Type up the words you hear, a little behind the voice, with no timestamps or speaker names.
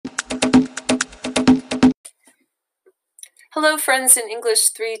Hello, friends in English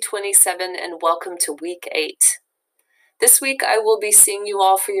 327, and welcome to week 8. This week, I will be seeing you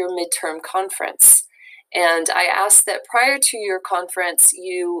all for your midterm conference. And I ask that prior to your conference,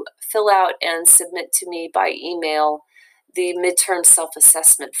 you fill out and submit to me by email the midterm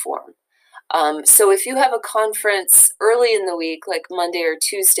self-assessment form. So if you have a conference early in the week, like Monday or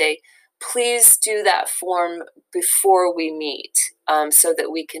Tuesday, please do that form before we meet so that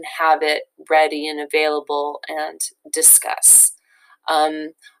we can have it ready and available and discuss.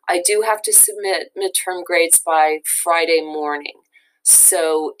 I do have to submit midterm grades by Friday morning.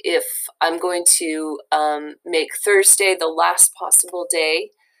 So if I'm going to make Thursday the last possible day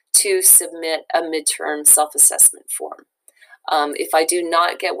to submit a midterm self-assessment form. If I do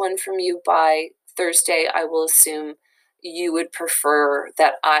not get one from you by Thursday, I will assume you would prefer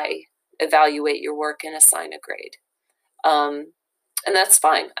that I evaluate your work and assign a grade. And that's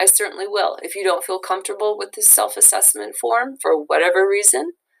fine. I certainly will. If you don't feel comfortable with this self-assessment form for whatever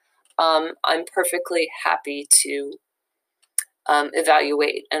reason, I'm perfectly happy to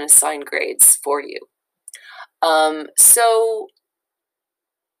evaluate and assign grades for you. So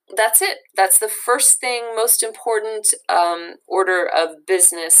that's it. That's the first thing, most important order of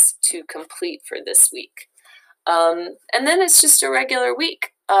business to complete for this week. And then it's just a regular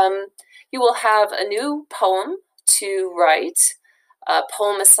week. You will have a new poem to write,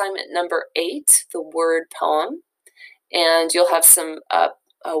 poem assignment number 8, the word poem, and you'll have some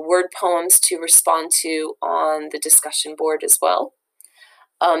word poems to respond to on the discussion board as well.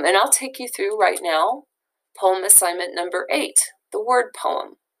 And I'll take you through right now poem assignment number 8, the word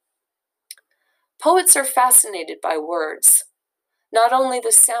poem. Poets are fascinated by words, not only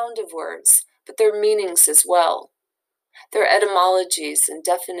the sound of words, but their meanings as well, their etymologies and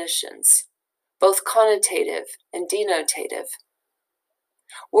definitions, both connotative and denotative.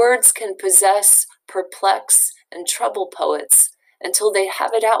 Words can possess, perplex, and trouble poets until they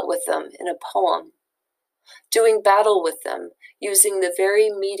have it out with them in a poem, doing battle with them using the very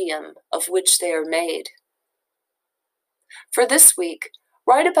medium of which they are made. For this week,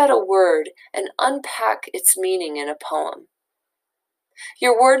 write about a word and unpack its meaning in a poem.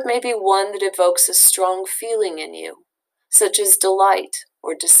 Your word may be one that evokes a strong feeling in you, such as delight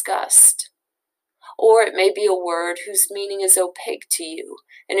or disgust. Or it may be a word whose meaning is opaque to you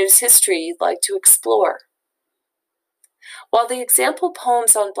and whose history you'd like to explore. While the example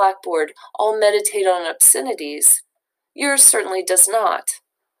poems on Blackboard all meditate on obscenities, yours certainly does not,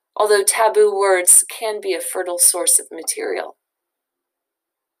 although taboo words can be a fertile source of material.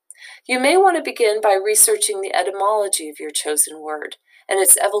 You may want to begin by researching the etymology of your chosen word and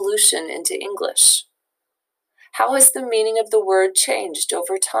its evolution into English. How has the meaning of the word changed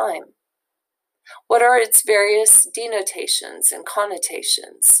over time? What are its various denotations and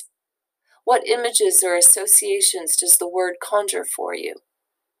connotations? What images or associations does the word conjure for you?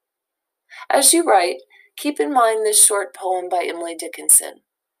 As you write, keep in mind this short poem by Emily Dickinson.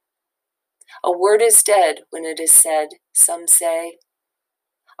 A word is dead when it is said, some say.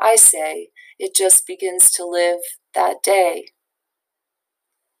 I say, it just begins to live that day.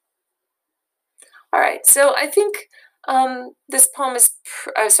 All right, so I think this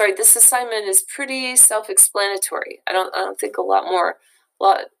assignment is pretty self-explanatory. I don't think a lot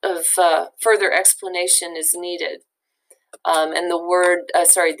of further explanation is needed. And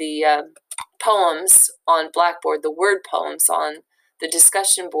the poems on Blackboard, the word poems on the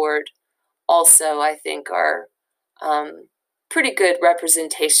discussion board also, I think, are pretty good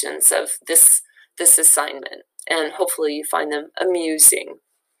representations of this assignment, and hopefully you find them amusing.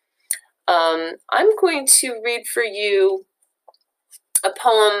 I'm going to read for you a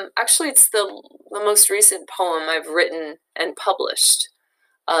poem. Actually, it's the most recent poem I've written and published.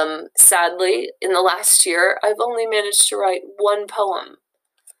 Sadly, in the last year, I've only managed to write one poem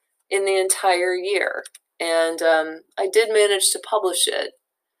in the entire year, and I did manage to publish it.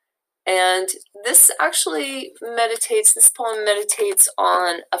 And this poem meditates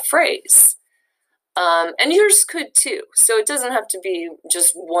on a phrase. And yours could too. So it doesn't have to be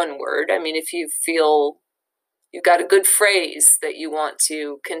just one word. I mean, if you feel you've got a good phrase that you want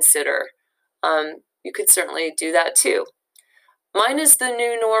to consider, you could certainly do that too. Mine is the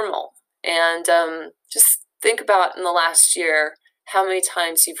new normal. And just think about in the last year how many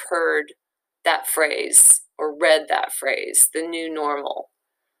times you've heard that phrase or read that phrase, the new normal.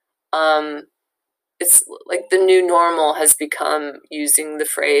 It's like the new normal has become using the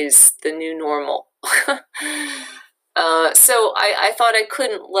phrase, the new normal. So I thought I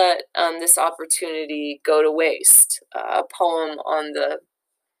couldn't let this opportunity go to waste, a poem on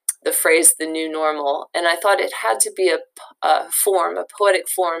the phrase, the new normal. And I thought it had to be a poetic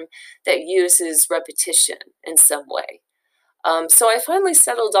form that uses repetition in some way. So I finally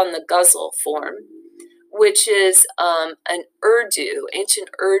settled on the ghazal form, which is an ancient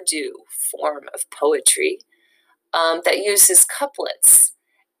Urdu form of poetry that uses couplets,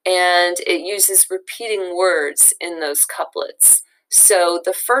 and it uses repeating words in those couplets. So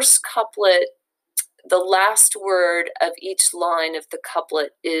the first couplet, the last word of each line of the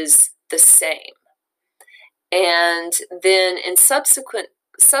couplet is the same. And then in subsequent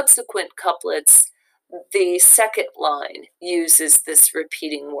couplets, the second line uses this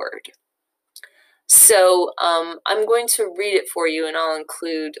repeating word. So I'm going to read it for you, and I'll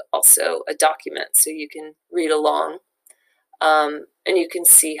include also a document so you can read along, and you can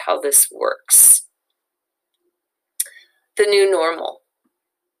see how this works. The new normal.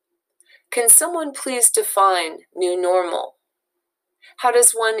 Can someone please define new normal? How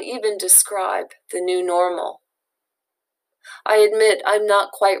does one even describe the new normal? I admit I'm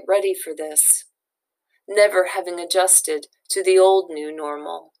not quite ready for this, never having adjusted to the old new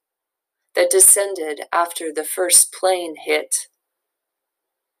normal that descended after the first plane hit.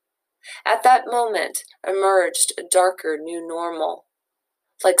 At that moment emerged a darker new normal,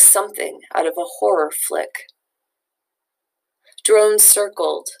 like something out of a horror flick. Drones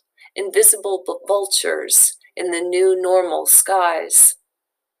circled, invisible vultures in the new normal skies.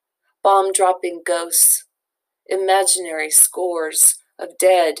 Bomb-dropping ghosts, imaginary scores of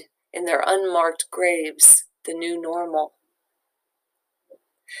dead in their unmarked graves, the new normal.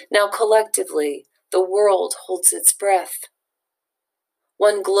 Now collectively, the world holds its breath.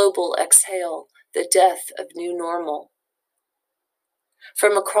 One global exhale, the death of new normal.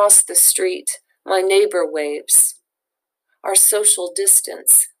 From across the street, my neighbor waves. Our social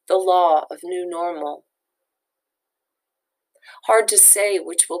distance, the law of new normal. Hard to say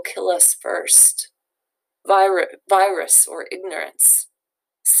which will kill us first. Virus or ignorance.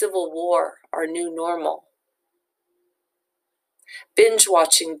 Civil war, our new normal. Binge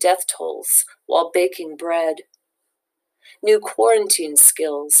watching death tolls while baking bread. New quarantine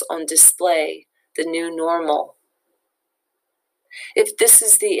skills on display, the new normal. If this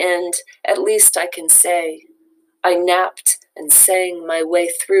is the end, at least I can say, I napped and sang my way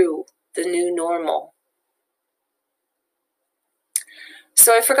through the new normal.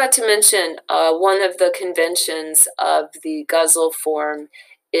 So I forgot to mention, one of the conventions of the ghazal form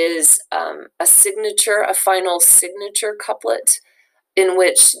is a final signature couplet in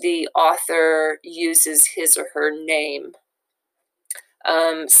which the author uses his or her name.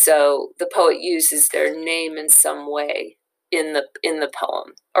 So the poet uses their name in some way in the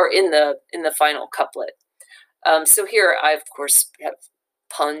poem, or in the final couplet. So here I of course have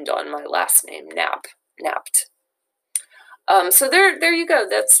punned on my last name, napped. So there you go.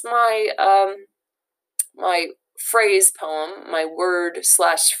 That's my my phrase poem, my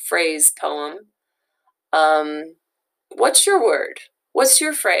word/phrase poem. What's your word? What's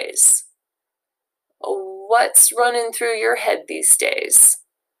your phrase? What's running through your head these days?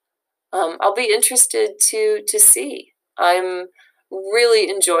 I'll be interested to see. I'm really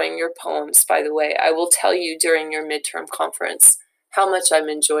enjoying your poems, by the way. I will tell you during your midterm conference how much I'm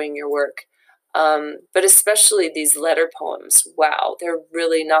enjoying your work. But especially these letter poems. Wow, they're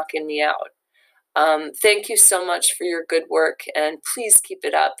really knocking me out. Thank you so much for your good work, and please keep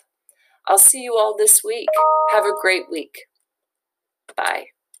it up. I'll see you all this week. Have a great week. Bye.